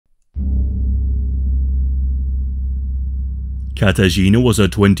Katarzyna was a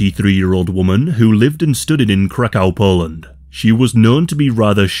 23-year-old woman who lived and studied in Krakow, Poland. She was known to be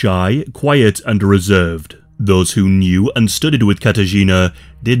rather shy, quiet and reserved. Those who knew and studied with Katarzyna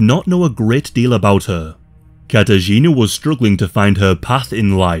did not know a great deal about her. Katarzyna was struggling to find her path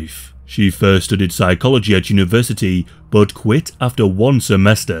in life. She first studied psychology at university, but quit after one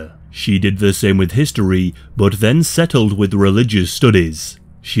semester. She did the same with history, but then settled with religious studies.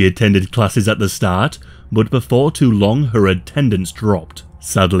 She attended classes at the start, but before too long her attendance dropped.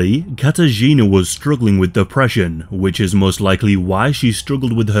 Sadly, Katarzyna was struggling with depression, which is most likely why she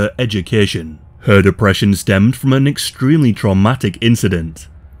struggled with her education. Her depression stemmed from an extremely traumatic incident.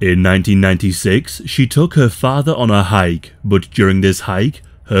 In 1996, she took her father on a hike, but during this hike,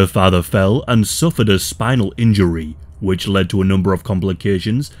 her father fell and suffered a spinal injury, which led to a number of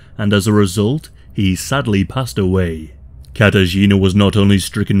complications, and as a result, he sadly passed away. Katarzyna was not only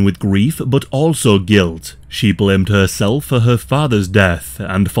stricken with grief, but also guilt. She blamed herself for her father's death,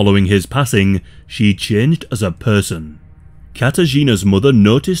 and following his passing, she changed as a person. Katarzyna's mother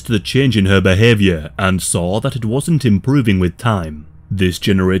noticed the change in her behavior and saw that it wasn't improving with time. This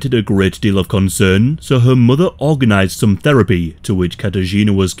generated a great deal of concern, so her mother organized some therapy, to which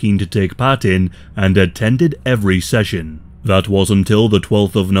Katarzyna was keen to take part in and attended every session. That was until the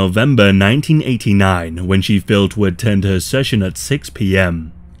 12th of November 1989, when she failed to attend her session at 6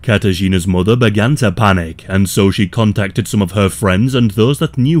 p.m. Katarzyna's mother began to panic, and so she contacted some of her friends and those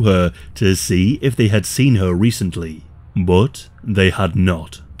that knew her to see if they had seen her recently. But they had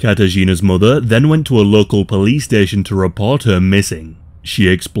not. Katarzyna's mother then went to a local police station to report her missing. She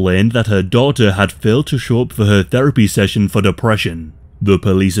explained that her daughter had failed to show up for her therapy session for depression. The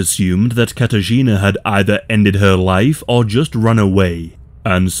police assumed that Katarzyna had either ended her life or just run away,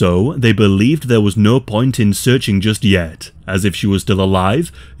 and so they believed there was no point in searching just yet, as if she was still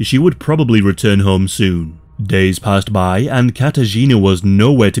alive, she would probably return home soon. Days passed by and Katarzyna was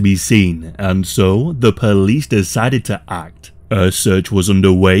nowhere to be seen, and so the police decided to act. A search was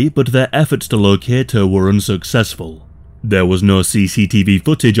underway, but their efforts to locate her were unsuccessful. There was no CCTV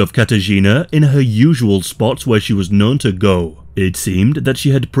footage of Katarzyna in her usual spots where she was known to go. It seemed that she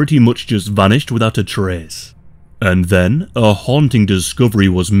had pretty much just vanished without a trace. And then, a haunting discovery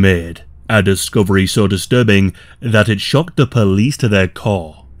was made. A discovery so disturbing that it shocked the police to their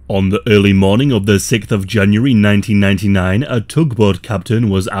core. On the early morning of the 6th of January 1999, a tugboat captain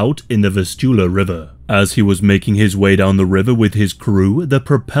was out in the Vistula river. As he was making his way down the river with his crew, the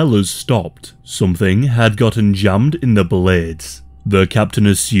propellers stopped. Something had gotten jammed in the blades. The captain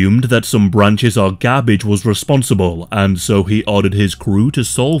assumed that some branches or garbage was responsible, and so he ordered his crew to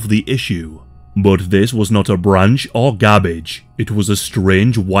solve the issue. But this was not a branch or garbage. It was a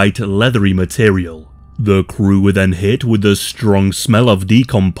strange white leathery material. The crew were then hit with the strong smell of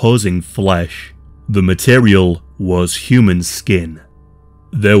decomposing flesh. The material was human skin.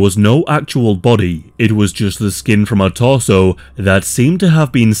 There was no actual body, it was just the skin from a torso that seemed to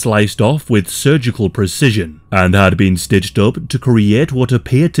have been sliced off with surgical precision, and had been stitched up to create what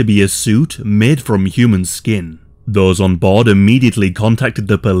appeared to be a suit made from human skin. Those on board immediately contacted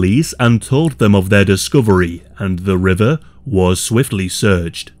the police and told them of their discovery, and the river was swiftly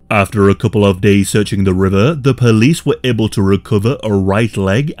searched. After a couple of days searching the river, the police were able to recover a right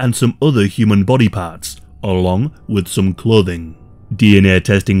leg and some other human body parts, along with some clothing. DNA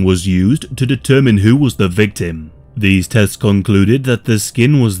testing was used to determine who was the victim. These tests concluded that the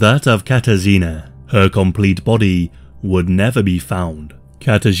skin was that of Katarzyna. Her complete body would never be found.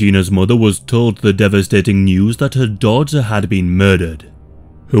 Katarzyna's mother was told the devastating news that her daughter had been murdered.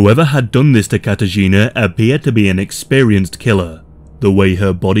 Whoever had done this to Katarzyna appeared to be an experienced killer. The way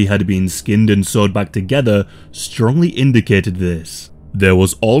her body had been skinned and sewed back together strongly indicated this. There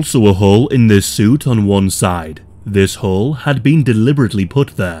was also a hole in this suit on one side. This hole had been deliberately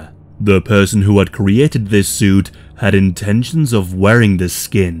put there. The person who had created this suit had intentions of wearing the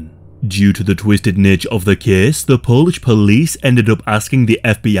skin. Due to the twisted nature of the case, the Polish police ended up asking the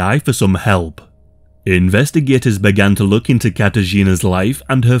FBI for some help. Investigators began to look into Katarzyna's life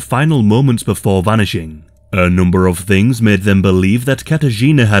and her final moments before vanishing. A number of things made them believe that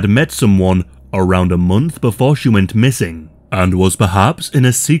Katarzyna had met someone around a month before she went missing, and was perhaps in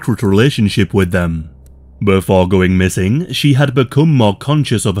a secret relationship with them. Before going missing, she had become more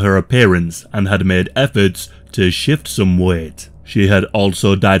conscious of her appearance and had made efforts to shift some weight. She had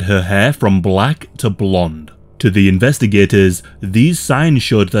also dyed her hair from black to blonde. To the investigators, these signs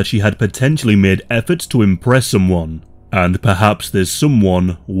showed that she had potentially made efforts to impress someone, and perhaps this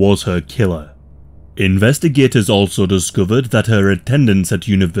someone was her killer. Investigators also discovered that her attendance at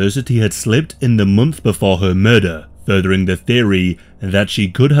university had slipped in the month before her murder, furthering the theory that she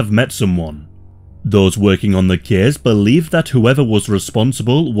could have met someone. Those working on the case believed that whoever was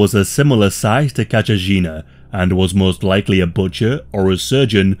responsible was a similar size to Katarzyna and was most likely a butcher or a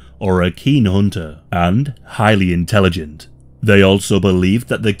surgeon or a keen hunter, and highly intelligent. They also believed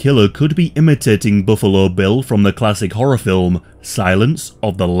that the killer could be imitating Buffalo Bill from the classic horror film Silence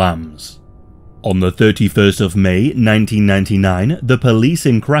of the Lambs. On the 31st of May 1999, the police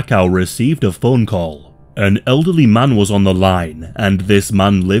in Krakow received a phone call. An elderly man was on the line, and this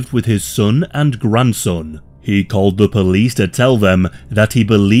man lived with his son and grandson. He called the police to tell them that he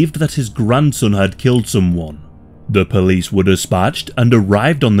believed that his grandson had killed someone. The police were dispatched and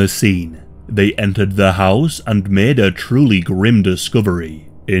arrived on the scene. They entered the house and made a truly grim discovery.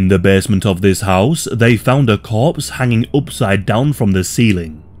 In the basement of this house, they found a corpse hanging upside down from the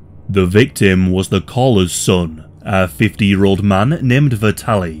ceiling. The victim was the caller's son, a 50-year-old man named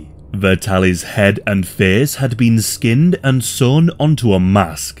Vitaly. Vitaly's head and face had been skinned and sewn onto a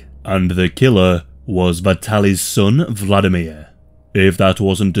mask, and the killer was Vitaly's son Vladimir. If that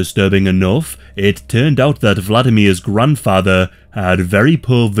wasn't disturbing enough, it turned out that Vladimir's grandfather had very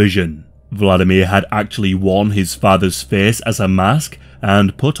poor vision. Vladimir had actually worn his father's face as a mask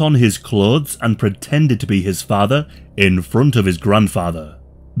and put on his clothes and pretended to be his father in front of his grandfather.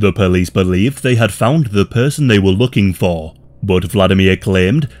 The police believed they had found the person they were looking for, but Vladimir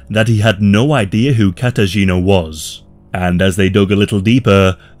claimed that he had no idea who Katarzyna was. And as they dug a little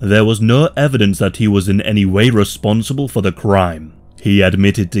deeper, there was no evidence that he was in any way responsible for the crime. He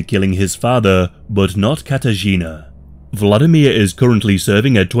admitted to killing his father, but not Katarzyna. Vladimir is currently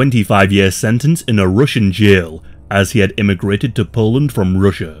serving a 25-year sentence in a Russian jail, as he had immigrated to Poland from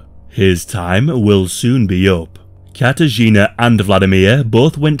Russia. His time will soon be up. Katarzyna and Vladimir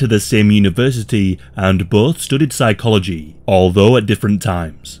both went to the same university and both studied psychology, although at different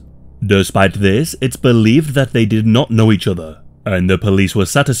times. Despite this, it's believed that they did not know each other, and the police were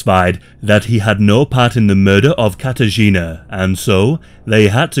satisfied that he had no part in the murder of Katarzyna, and so they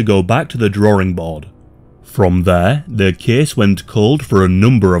had to go back to the drawing board. From there, the case went cold for a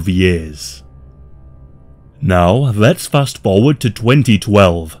number of years. Now, let's fast forward to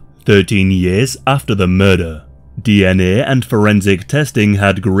 2012, 13 years after the murder. DNA and forensic testing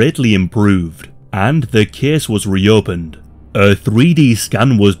had greatly improved, and the case was reopened. A 3D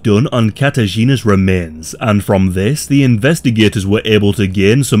scan was done on Katarzyna's remains, and from this the investigators were able to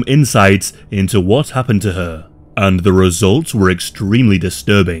gain some insights into what happened to her, and the results were extremely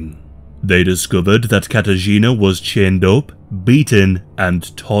disturbing. They discovered that Katarzyna was chained up, beaten,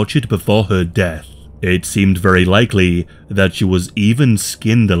 and tortured before her death. It seemed very likely that she was even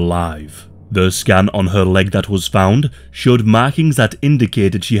skinned alive. The scan on her leg that was found showed markings that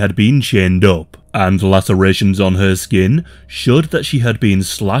indicated she had been chained up, and lacerations on her skin showed that she had been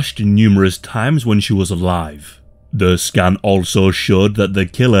slashed numerous times when she was alive. The scan also showed that the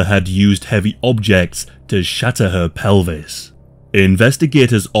killer had used heavy objects to shatter her pelvis.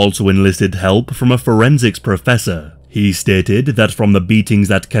 Investigators also enlisted help from a forensics professor. He stated that from the beatings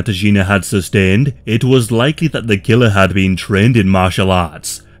that Katarzyna had sustained, it was likely that the killer had been trained in martial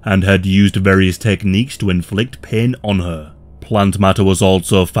arts and had used various techniques to inflict pain on her. Plant matter was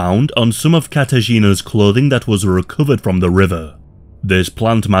also found on some of Katarzyna's clothing that was recovered from the river. This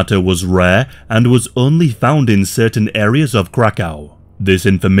plant matter was rare and was only found in certain areas of Krakow. This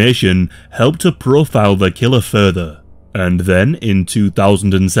information helped to profile the killer further. And then, in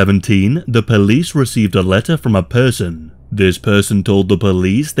 2017, the police received a letter from a person. This person told the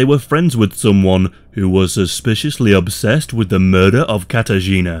police they were friends with someone who was suspiciously obsessed with the murder of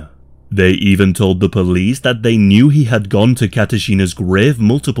Katarzyna. They even told the police that they knew he had gone to Katarzyna's grave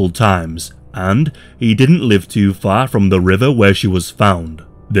multiple times, and he didn't live too far from the river where she was found.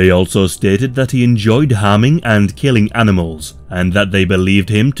 They also stated that he enjoyed harming and killing animals, and that they believed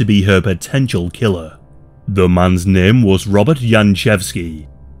him to be her potential killer. The man's name was Robert Janczewski.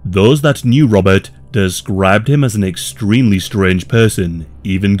 Those that knew Robert described him as an extremely strange person,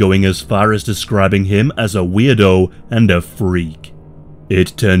 even going as far as describing him as a weirdo and a freak.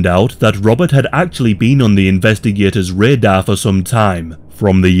 It turned out that Robert had actually been on the investigators' radar for some time.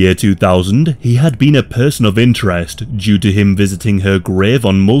 From the year 2000, he had been a person of interest due to him visiting her grave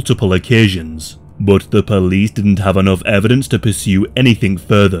on multiple occasions, but the police didn't have enough evidence to pursue anything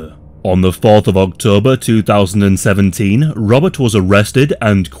further. On the 4th of October 2017, Robert was arrested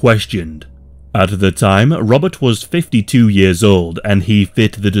and questioned. At the time, Robert was 52 years old and he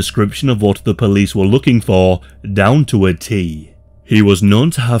fit the description of what the police were looking for down to a T. He was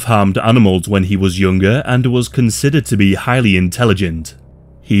known to have harmed animals when he was younger and was considered to be highly intelligent.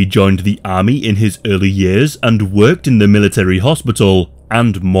 He joined the army in his early years and worked in the military hospital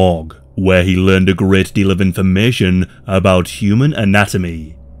and morgue, where he learned a great deal of information about human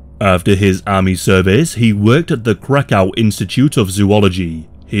anatomy. After his army service, he worked at the Krakow Institute of Zoology.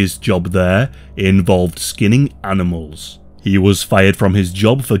 His job there involved skinning animals. He was fired from his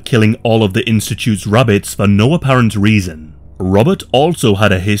job for killing all of the institute's rabbits for no apparent reason. Robert also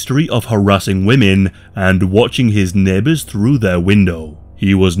had a history of harassing women and watching his neighbors through their window.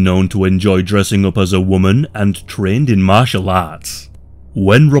 He was known to enjoy dressing up as a woman and trained in martial arts.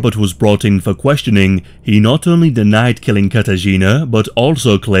 When Robert was brought in for questioning, he not only denied killing Katarzyna, but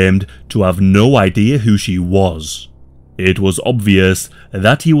also claimed to have no idea who she was. It was obvious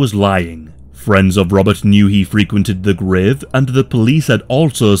that he was lying. Friends of Robert knew he frequented the grave, and the police had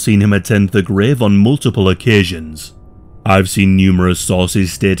also seen him attend the grave on multiple occasions. I've seen numerous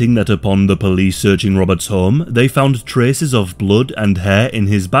sources stating that upon the police searching Robert's home, they found traces of blood and hair in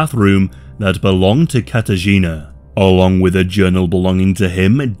his bathroom that belonged to Katarzyna, along with a journal belonging to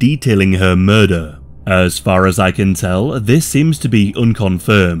him detailing her murder. As far as I can tell, this seems to be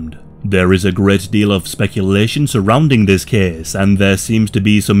unconfirmed. There is a great deal of speculation surrounding this case, and there seems to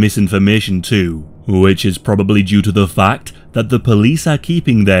be some misinformation too, which is probably due to the fact that the police are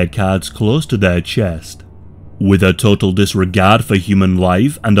keeping their cards close to their chest. With a total disregard for human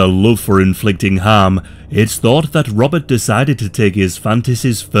life and a love for inflicting harm, it's thought that Robert decided to take his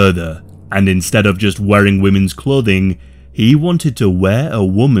fantasies further, and instead of just wearing women's clothing, he wanted to wear a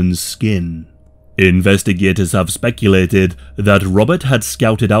woman's skin. Investigators have speculated that Robert had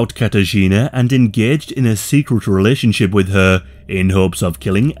scouted out Katarzyna and engaged in a secret relationship with her in hopes of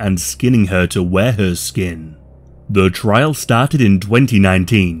killing and skinning her to wear her skin. The trial started in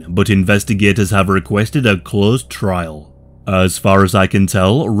 2019, but investigators have requested a closed trial. As far as I can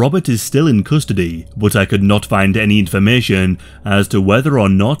tell, Robert is still in custody, but I could not find any information as to whether or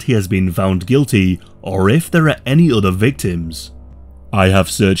not he has been found guilty or if there are any other victims. I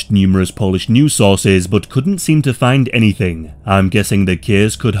have searched numerous Polish news sources but couldn't seem to find anything. I'm guessing the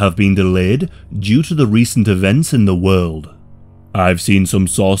case could have been delayed due to the recent events in the world. I've seen some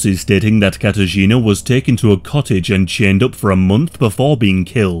sources stating that Katarzyna was taken to a cottage and chained up for a month before being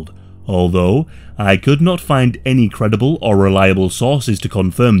killed, although I could not find any credible or reliable sources to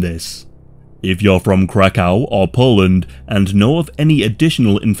confirm this. If you're from Krakow or Poland and know of any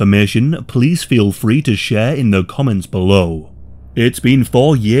additional information, please feel free to share in the comments below. It's been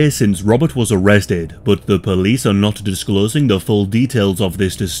 4 years since Robert was arrested, but the police are not disclosing the full details of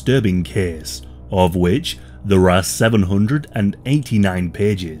this disturbing case, of which there are 789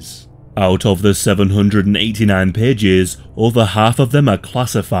 pages. Out of the 789 pages, over half of them are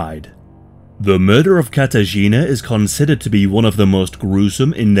classified. The murder of Katarzyna is considered to be one of the most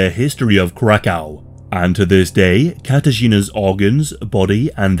gruesome in the history of Krakow, and to this day, Katarzyna's organs, body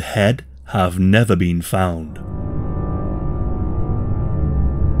and head have never been found.